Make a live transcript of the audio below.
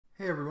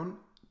Hey everyone,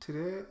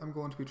 today I'm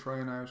going to be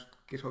trying out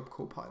Github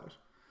Copilot.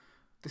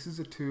 This is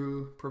a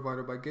tool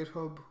provided by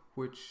GitHub,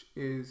 which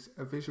is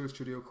a Visual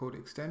Studio Code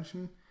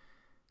extension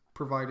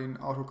providing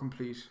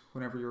autocomplete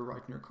whenever you're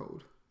writing your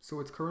code. So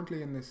it's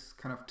currently in this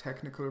kind of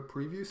technical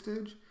preview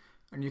stage,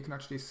 and you can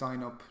actually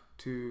sign up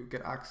to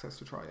get access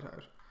to try it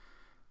out.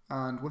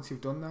 And once you've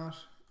done that,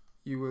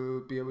 you will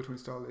be able to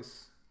install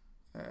this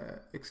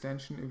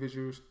extension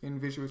in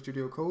Visual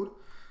Studio Code,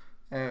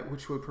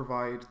 which will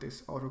provide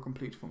this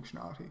autocomplete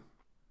functionality.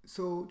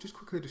 So just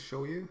quickly to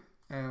show you,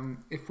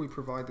 if we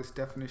provide this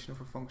definition of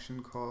a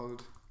function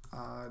called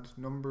add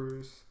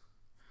numbers,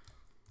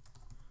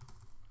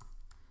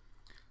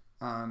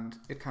 and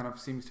it kind of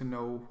seems to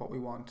know what we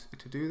want it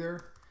to do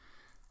there.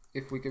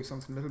 If we give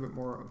something a little bit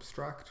more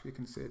abstract, we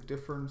can say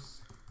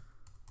difference,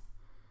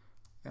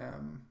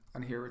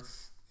 and here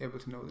it's able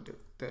to know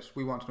that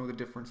we want to know the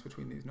difference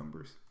between these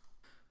numbers.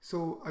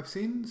 So I've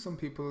seen some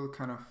people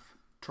kind of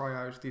try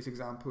out these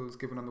examples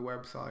given on the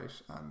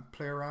website and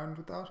play around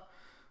with that,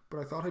 but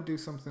I thought I'd do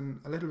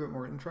something a little bit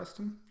more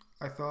interesting.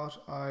 I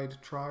thought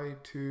I'd try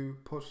to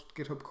put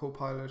GitHub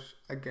Copilot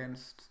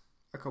against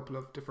a couple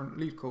of different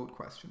Leetcode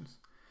questions.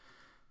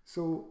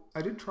 So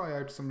I did try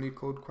out some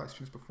Leetcode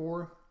questions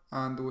before,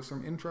 and there were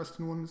some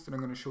interesting ones that I'm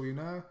going to show you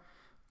now,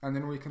 and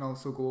then we can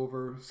also go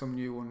over some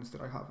new ones that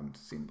I haven't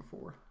seen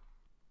before.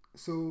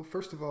 So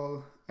first of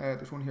all,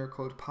 there's one here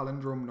called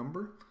Palindrome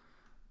Number,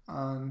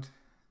 and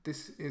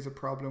this is a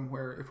problem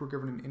where if we're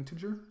given an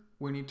integer,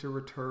 we need to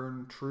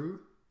return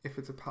true if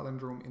it's a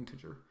palindrome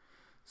integer.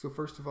 So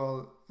first of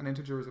all, an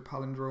integer is a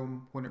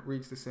palindrome when it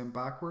reads the same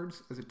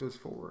backwards as it does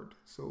forward.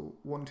 So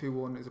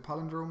 121 is a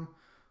palindrome,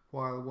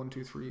 while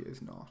 123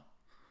 is not.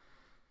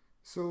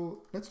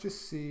 So let's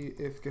just see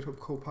if GitHub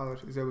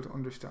Copilot is able to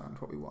understand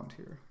what we want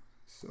here.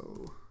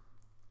 So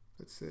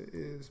let's say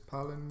is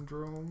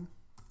palindrome,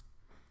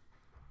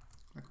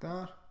 like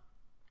that.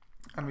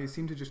 And we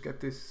seem to just get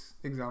this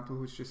example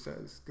which just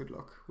says good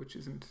luck, which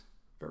isn't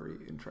very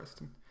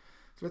interesting.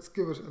 So let's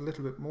give it a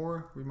little bit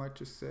more. We might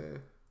just say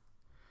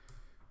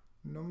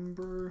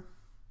number,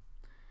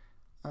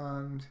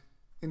 and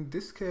in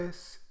this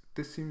case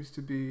this seems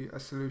to be a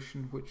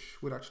solution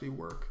which would actually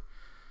work.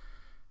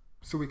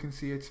 So we can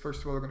see it's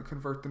first of all going to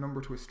convert the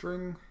number to a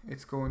string,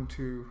 it's going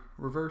to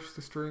reverse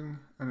the string,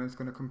 and it's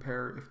going to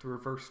compare if the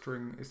reverse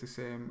string is the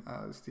same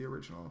as the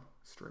original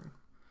string.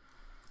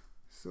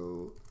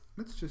 So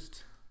let's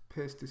just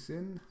paste this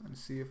in and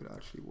see if it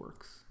actually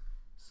works.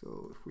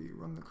 So if we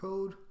run the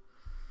code,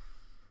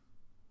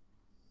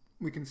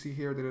 we can see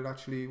here that it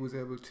actually was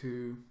able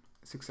to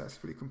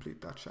successfully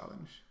complete that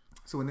challenge.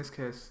 So in this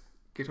case,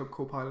 GitHub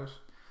Copilot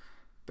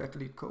bet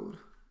Leetcode.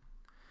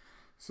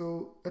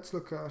 So let's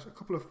look at a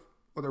couple of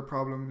other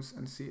problems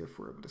and see if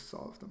we're able to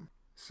solve them.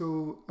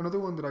 So another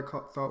one that I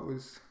thought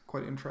was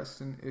quite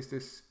interesting is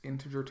this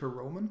integer to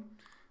Roman.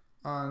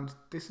 And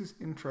this is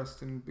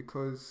interesting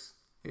because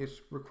it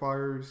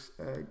requires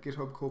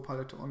GitHub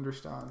Copilot to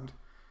understand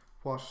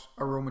what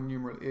a Roman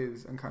numeral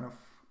is and kind of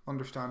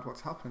understand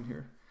what's happening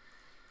here,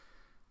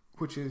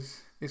 which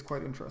is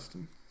quite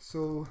interesting.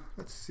 So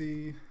let's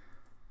see.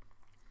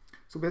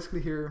 So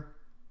basically here,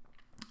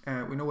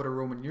 we know what a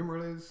Roman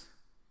numeral is.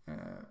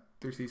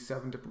 There's these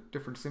 7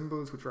 different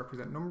symbols which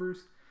represent numbers,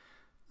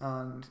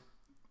 and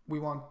we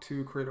want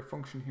to create a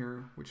function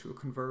here which will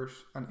convert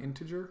an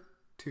integer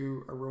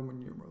to a Roman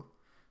numeral.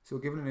 So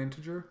given an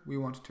integer, we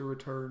want to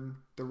return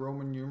the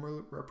Roman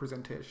numeral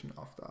representation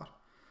of that.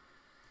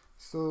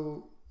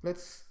 So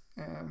let's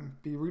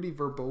be really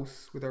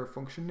verbose with our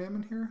function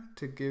naming here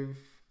to give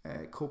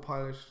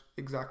Copilot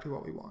exactly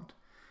what we want.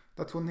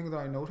 That's one thing that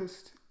I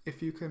noticed.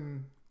 If you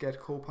can get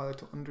Copilot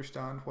to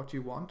understand what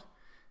you want,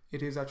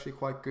 it is actually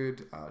quite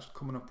good at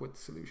coming up with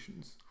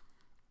solutions.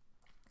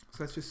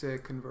 So let's just say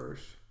convert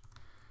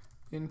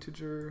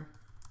integer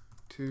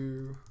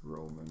to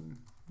Roman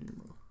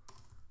numeral.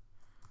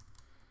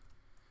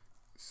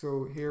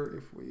 So here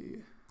if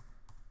we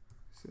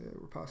say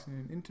we're passing in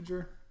an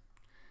integer,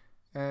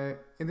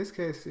 in this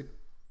case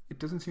it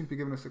doesn't seem to be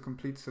giving us a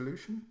complete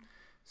solution.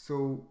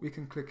 So we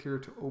can click here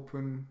to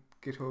open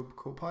GitHub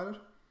Copilot,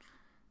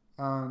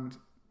 and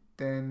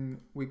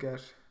then we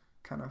get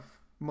kind of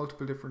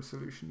multiple different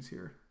solutions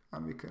here,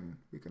 and we can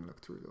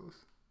look through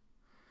those.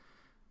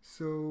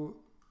 So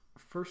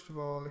first of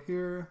all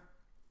here,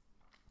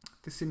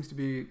 this seems to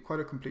be quite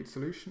a complete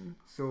solution.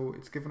 So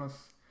it's given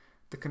us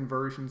the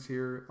conversions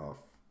here of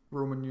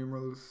Roman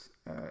numerals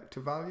to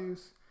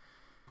values,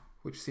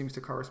 which seems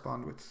to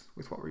correspond with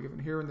what we're given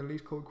here in the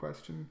Leetcode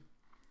question.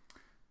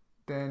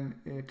 Then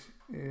it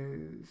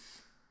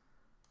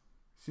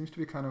seems to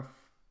be kind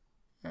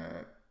of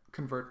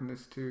converting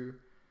this to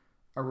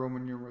a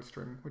Roman numeral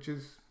string, which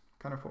is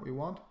kind of what we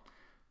want.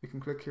 We can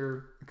click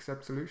here,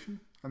 accept solution,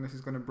 and this is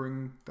going to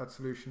bring that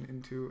solution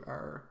into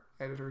our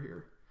editor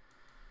here.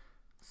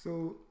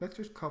 So let's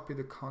just copy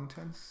the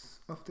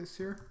contents of this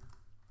here,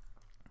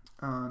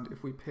 and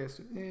if we paste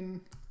it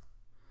in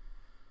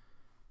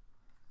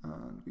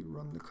and we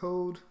run the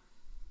code,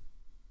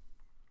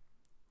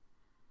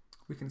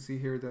 we can see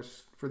here that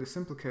for the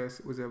simple case,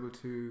 it was able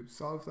to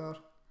solve that.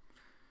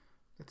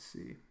 Let's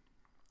see.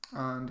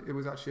 And it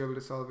was actually able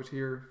to solve it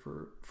here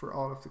for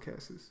all of the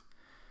cases.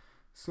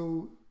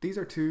 So these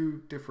are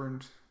two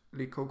different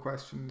Leetcode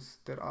questions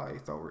that I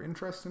thought were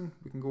interesting.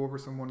 We can go over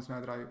some ones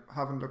now that I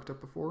haven't looked at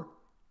before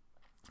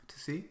to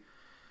see.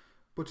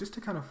 But just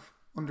to kind of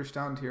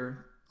understand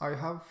here, I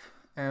have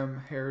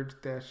heard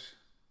that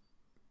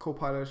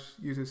Copilot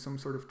uses some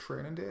sort of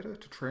training data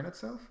to train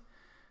itself.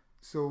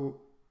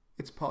 So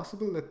it's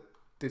possible that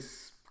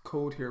this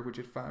code here, which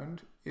it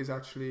found, is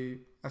actually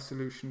a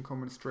solution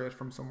coming straight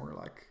from somewhere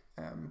like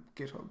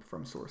GitHub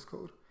from source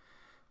code.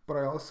 But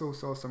I also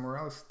saw somewhere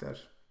else that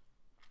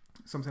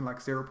something like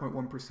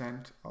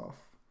 0.1% of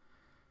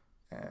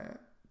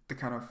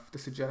the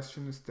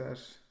suggestions that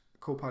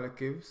Copilot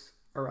gives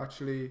are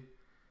actually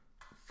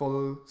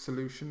full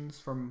solutions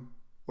from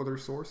other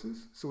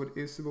sources. So it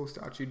is supposed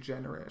to actually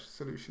generate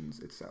solutions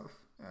itself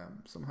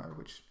somehow,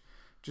 which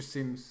just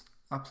seems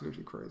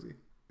absolutely crazy.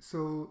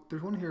 So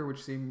there's one here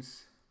which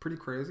seems pretty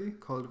crazy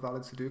called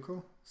valid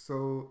Sudoku.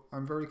 So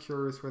I'm very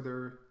curious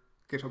whether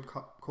GitHub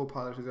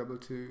Copilot is able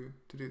to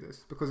do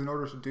this, because in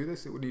order to do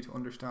this, it would need to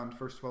understand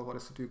first of all what a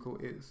Sudoku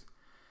is.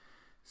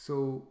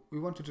 So we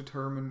want to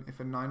determine if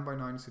a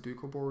 9x9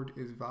 Sudoku board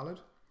is valid.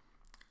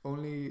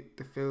 Only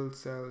the filled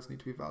cells need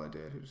to be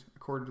validated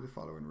according to the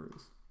following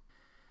rules.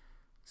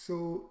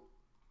 So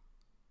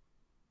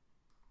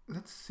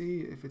let's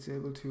see if it's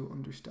able to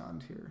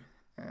understand here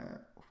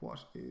what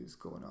is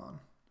going on.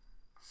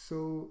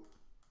 So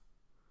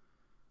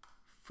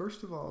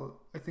first of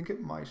all, I think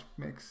it might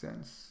make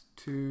sense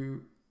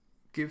to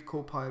give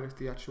Copilot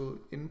the actual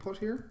input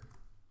here.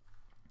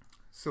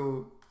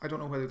 So I don't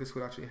know whether this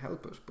would actually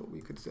help it, but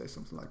we could say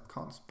something like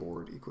const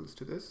board equals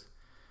to this,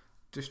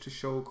 just to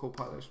show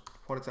Copilot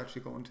what it's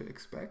actually going to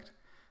expect.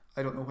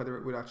 I don't know whether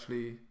it would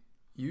actually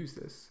use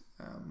this,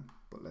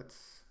 but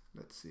let's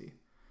see.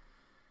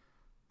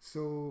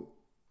 So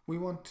we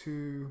want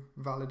to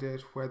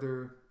validate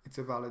whether it's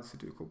a valid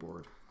Sudoku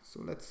board. So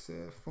let's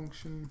say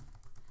function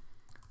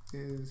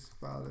is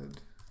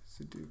valid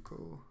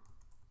Sudoku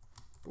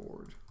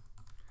board.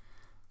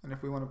 And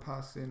if we want to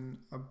pass in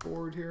a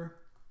board here,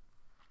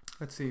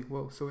 let's see,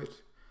 whoa, so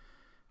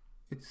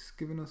it's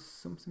given us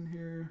something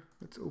here.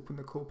 Let's open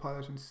the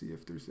Copilot and see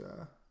if there's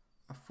a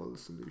full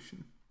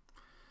solution.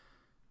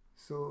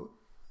 So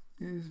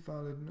is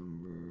valid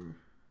number.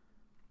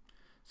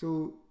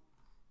 So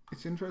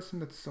it's interesting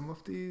that some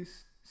of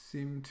these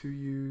seem to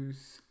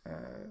use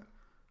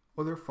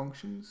other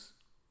functions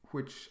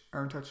which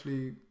aren't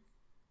actually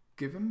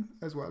given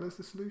as well as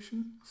the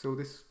solution. So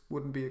this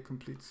wouldn't be a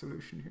complete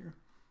solution here.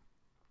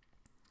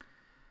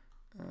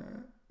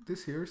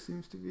 This here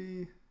seems to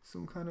be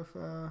some kind of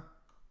a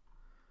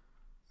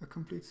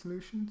complete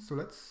solution. So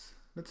let's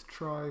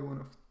try one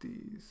of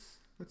these.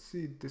 Let's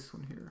see this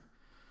one here.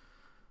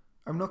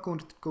 I'm not going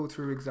to go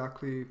through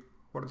exactly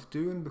what it's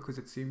doing because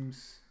it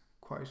seems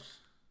quite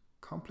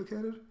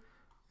complicated.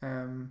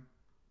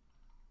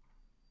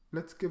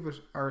 Let's give it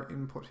our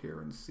input here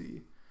and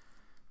see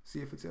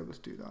if it's able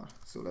to do that.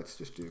 So let's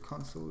just do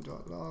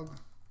console.log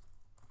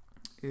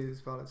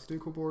is valid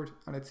Sudoku board,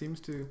 and it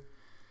seems to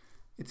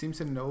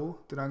know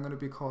that I'm going to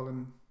be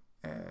calling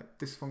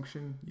this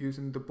function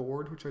using the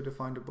board which I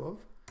defined above.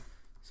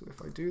 So if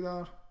I do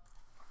that,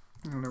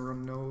 I'm going to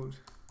run node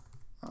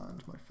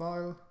and my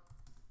file.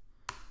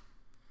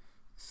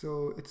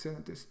 So it's saying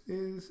that this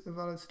is a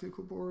valid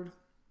Sudoku board.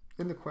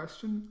 In the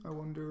question, I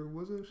wonder,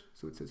 was it?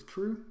 So it says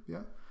true,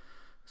 yeah.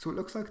 So it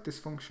looks like this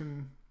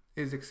function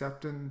is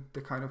accepting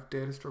the kind of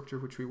data structure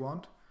which we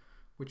want,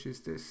 which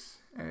is this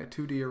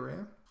 2D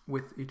array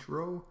with each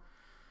row.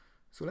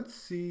 So let's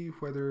see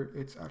whether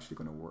it's actually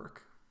going to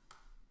work.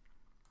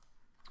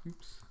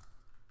 Oops.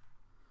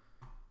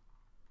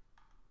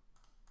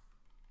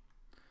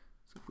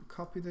 So if we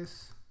copy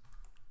this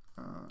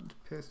and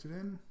paste it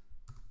in,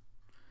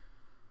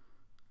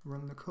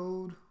 run the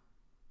code.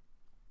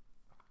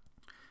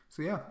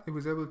 So yeah, it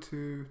was able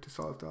to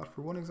solve that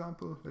for one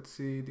example. Let's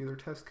see the other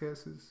test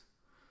cases.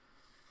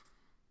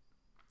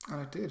 And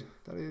it did.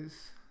 That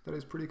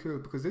is pretty cool,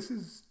 because this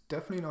is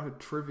definitely not a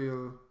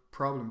trivial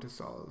problem to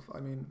solve. I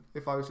mean,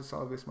 if I was to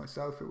solve this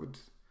myself, it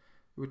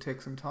would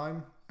take some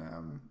time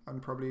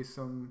and probably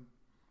some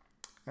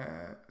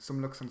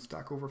looks on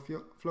Stack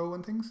Overflow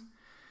and things,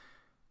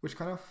 which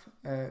kind of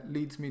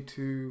leads me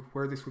to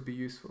where this would be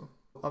useful.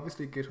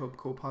 Obviously, GitHub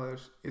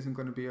Copilot isn't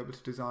going to be able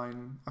to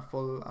design a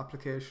full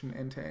application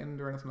end to end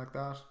or anything like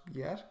that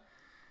yet.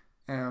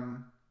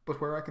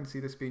 But where I can see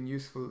this being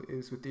useful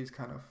is with these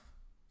kind of,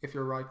 if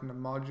you're writing a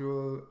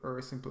module or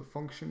a simple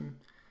function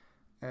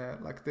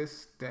like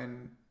this,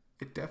 then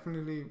it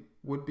definitely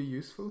would be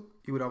useful.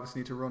 You would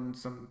obviously need to run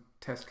some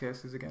test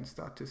cases against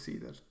that to see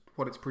that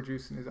what it's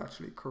producing is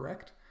actually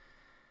correct.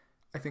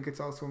 I think it's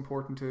also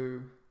important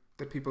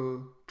that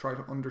people try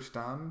to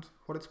understand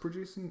what it's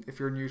producing. If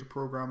you're new to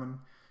programming,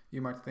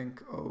 you might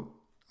think, oh,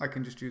 I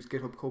can just use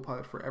GitHub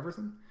Copilot for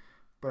everything.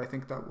 But I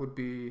think that would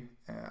be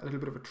a little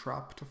bit of a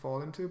trap to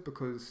fall into,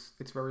 because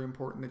it's very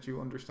important that you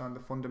understand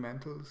the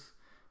fundamentals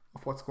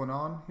what's going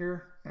on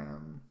here.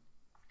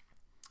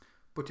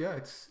 But yeah,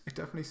 it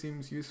definitely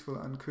seems useful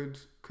and could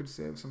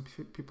save some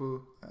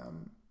people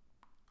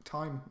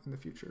time in the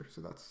future.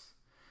 So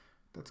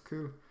that's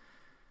cool.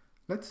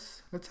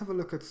 Let's have a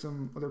look at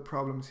some other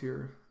problems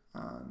here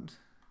and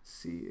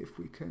see if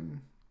we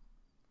can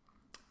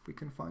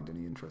find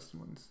any interesting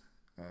ones.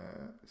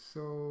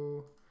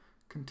 So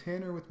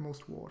container with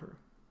most water.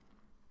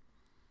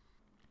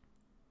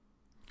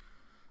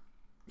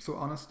 So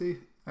honestly,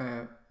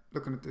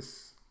 looking at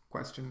this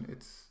question,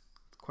 it's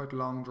quite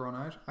long drawn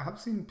out. I have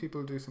seen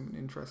people do something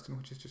interesting,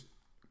 which is just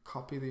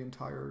copy the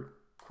entire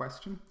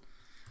question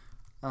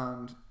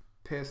and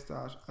paste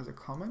that as a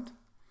comment.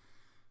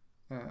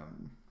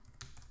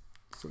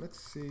 So let's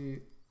see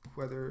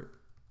whether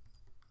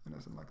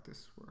anything like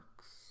this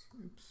works.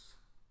 Oops.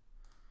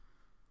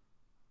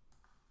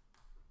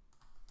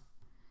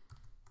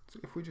 So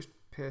if we just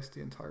paste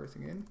the entire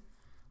thing in and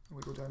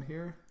we go down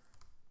here,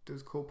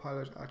 does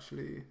Copilot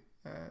actually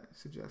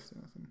suggest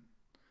anything?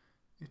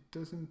 It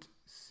doesn't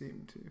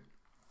seem to.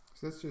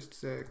 So let's just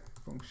say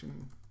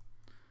function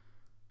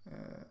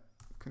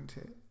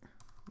contain.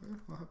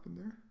 What happened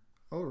there?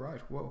 Oh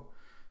right, whoa.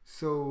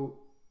 So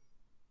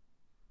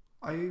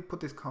I put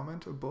this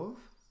comment above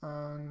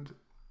and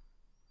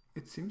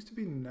it seems to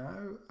be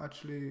now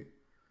actually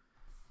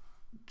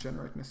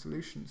generating a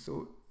solution.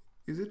 So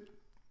is it?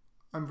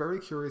 I'm very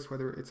curious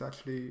whether it's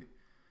actually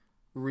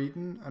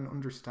reading and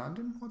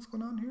understanding what's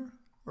going on here,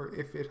 or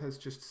if it has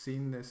just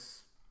seen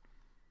this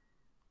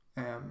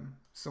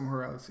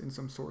somewhere else in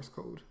some source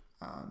code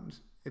and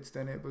it's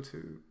then able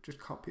to just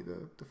copy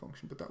the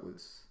function. But that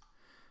was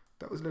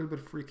a little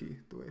bit freaky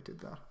the way it did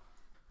that.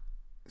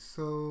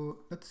 So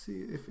let's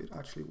see if it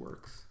actually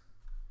works.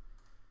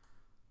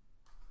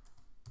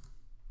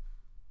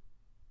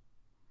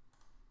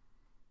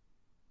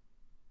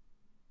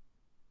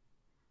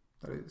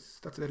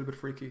 That's a little bit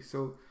freaky.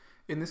 So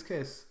in this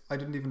case, I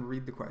didn't even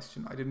read the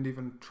question. I didn't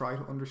even try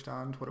to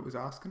understand what it was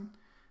asking.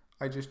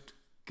 I just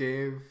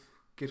gave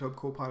GitHub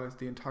Copilot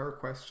the entire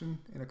question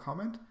in a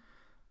comment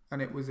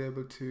and it was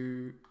able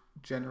to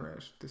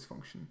generate this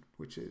function,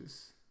 which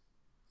is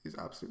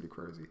absolutely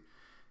crazy.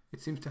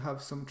 It seems to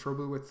have some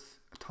trouble with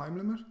a time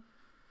limit.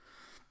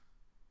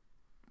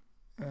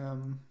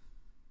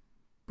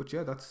 But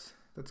yeah, that's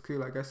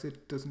cool. I guess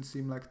it doesn't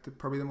seem like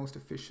probably the most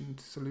efficient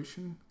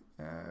solution,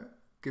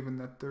 given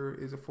that there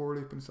is a for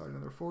loop inside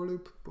another for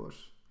loop, but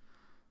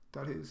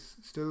that is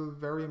still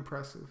very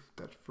impressive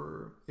that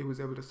it was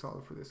able to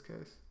solve for this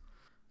case.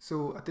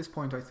 So at this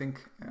point, I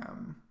think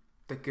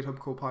that GitHub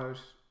Copilot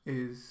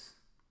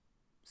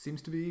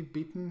seems to be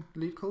beating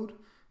Leetcode.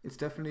 It's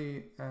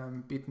definitely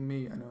beaten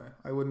me anyway.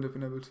 I wouldn't have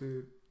been able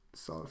to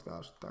solve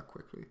that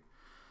quickly.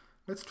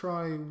 Let's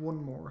try one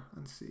more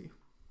and see.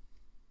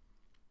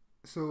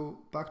 So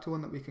back to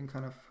one that we can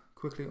kind of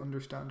quickly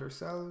understand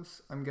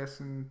ourselves. I'm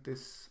guessing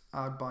this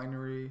add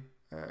binary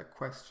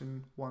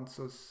question wants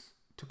us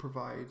to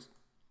provide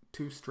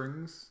two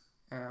strings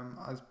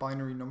as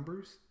binary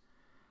numbers,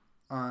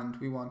 and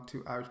we want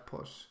to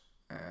output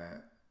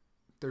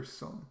their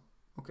sum.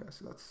 Okay,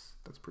 so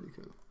that's pretty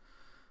cool.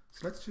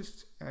 So let's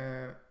just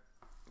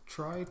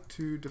try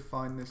to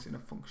define this in a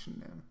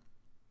function name.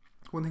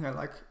 One thing I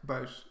like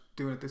about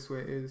doing it this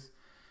way is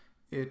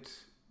it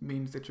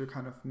means that you're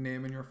kind of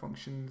naming your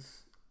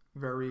functions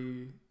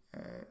very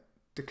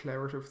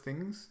declarative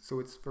things, so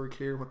it's very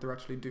clear what they're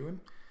actually doing.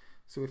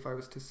 So if I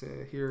was to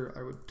say here,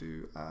 I would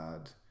do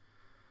add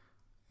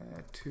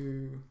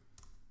two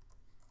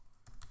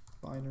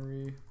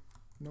binary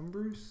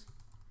numbers,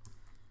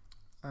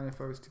 and if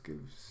I was to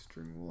give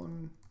string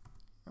 1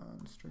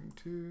 and string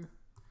 2,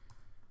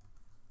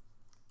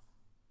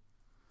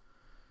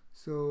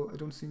 so I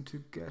don't seem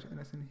to get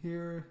anything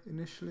here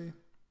initially.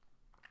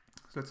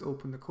 So let's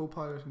open the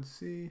Copilot and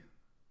see.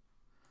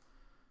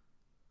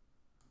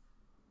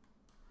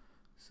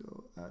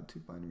 So add two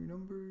binary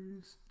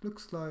numbers.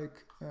 Looks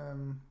like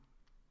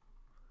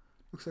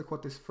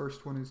what this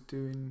first one is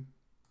doing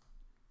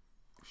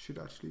should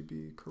actually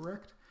be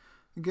correct.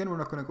 Again, we're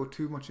not going to go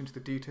too much into the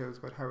details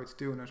about how it's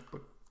doing it,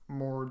 but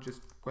more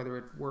just whether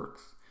it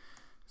works.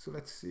 So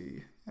let's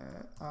see,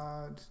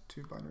 add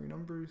two binary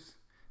numbers,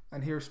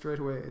 and here straight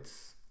away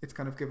it's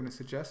kind of given a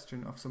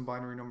suggestion of some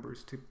binary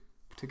numbers to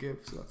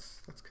give. So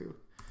that's cool.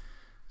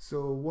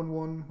 So 1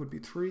 1 would be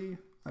 3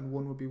 and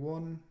 1 would be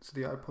 1. So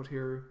the output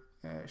here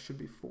should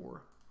be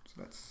 4. So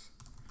let's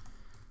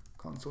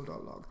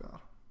console.log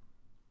that.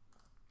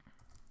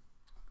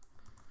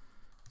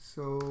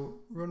 So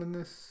running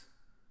this,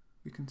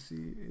 we can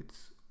see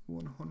it's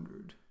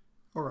 100.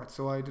 Alright,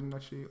 so I didn't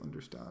actually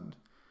understand.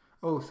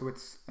 Oh, so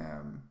it's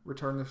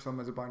return the sum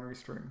as a binary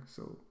string.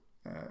 So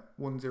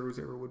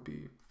 100 would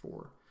be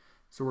 4.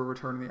 So we're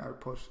returning the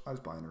output as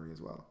binary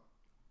as well.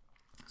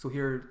 So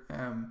here,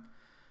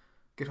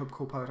 GitHub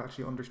Copilot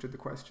actually understood the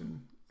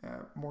question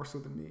more so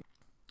than me.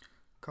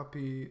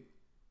 Copy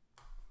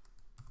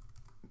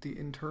the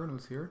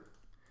internals here,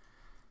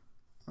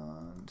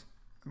 and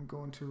I'm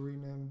going to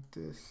rename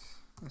this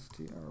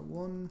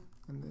str1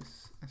 and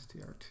this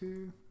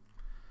str2,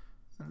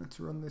 And let's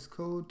run this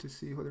code to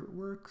see whether it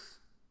works.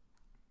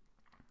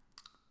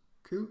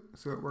 Cool,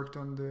 so it worked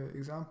on the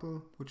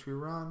example which we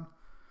ran,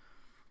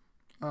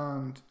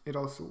 and it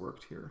also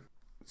worked here.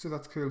 So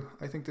that's cool.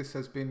 I think this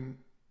has been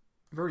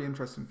very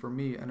interesting for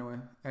me anyway,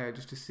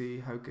 just to see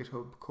how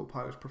GitHub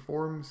Copilot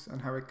performs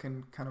and how it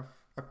can kind of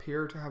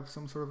appear to have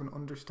some sort of an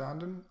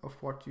understanding of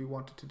what you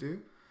want it to do.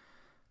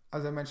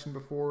 As I mentioned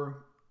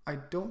before, I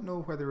don't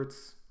know whether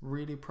it's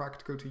really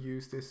practical to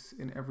use this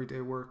in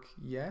everyday work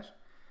yet,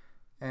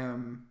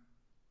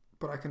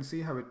 but I can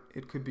see how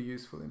it could be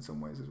useful in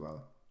some ways as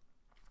well.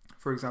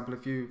 For example,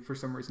 if you for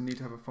some reason need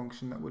to have a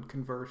function that would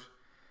convert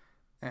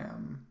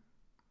an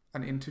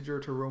integer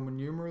to Roman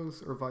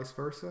numerals or vice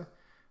versa,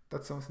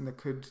 that's something that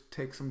could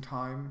take some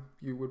time.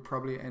 You would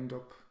probably end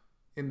up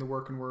in the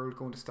working world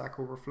going to Stack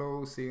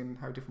Overflow, seeing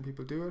how different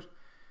people do it,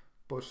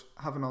 but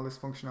having all this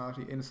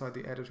functionality inside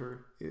the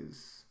editor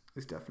is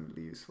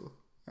definitely useful.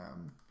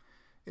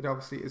 It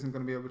obviously isn't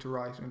going to be able to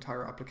write an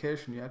entire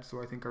application yet,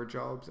 so I think our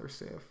jobs are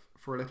safe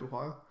for a little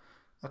while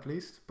at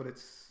least, but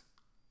it's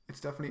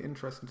definitely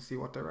interesting to see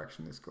what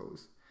direction this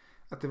goes.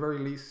 At the very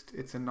least,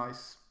 it's a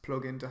nice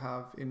plugin to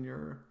have in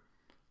your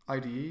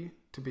IDE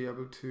to be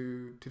able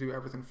to do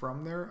everything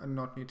from there and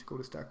not need to go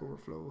to Stack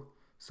Overflow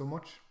so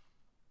much.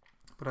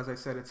 But as I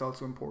said, it's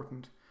also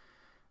important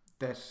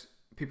that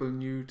people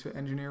new to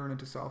engineering and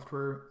to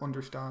software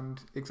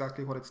understand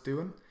exactly what it's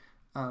doing,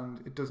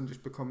 and it doesn't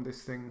just become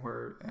this thing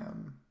where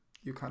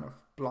you kind of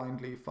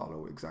blindly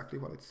follow exactly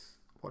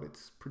what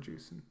it's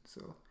producing.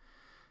 So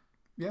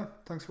yeah,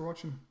 thanks for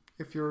watching.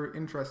 If you're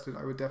interested,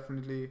 I would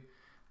definitely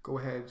go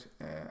ahead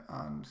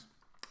and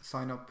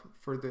sign up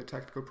for the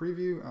technical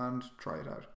preview and try it out.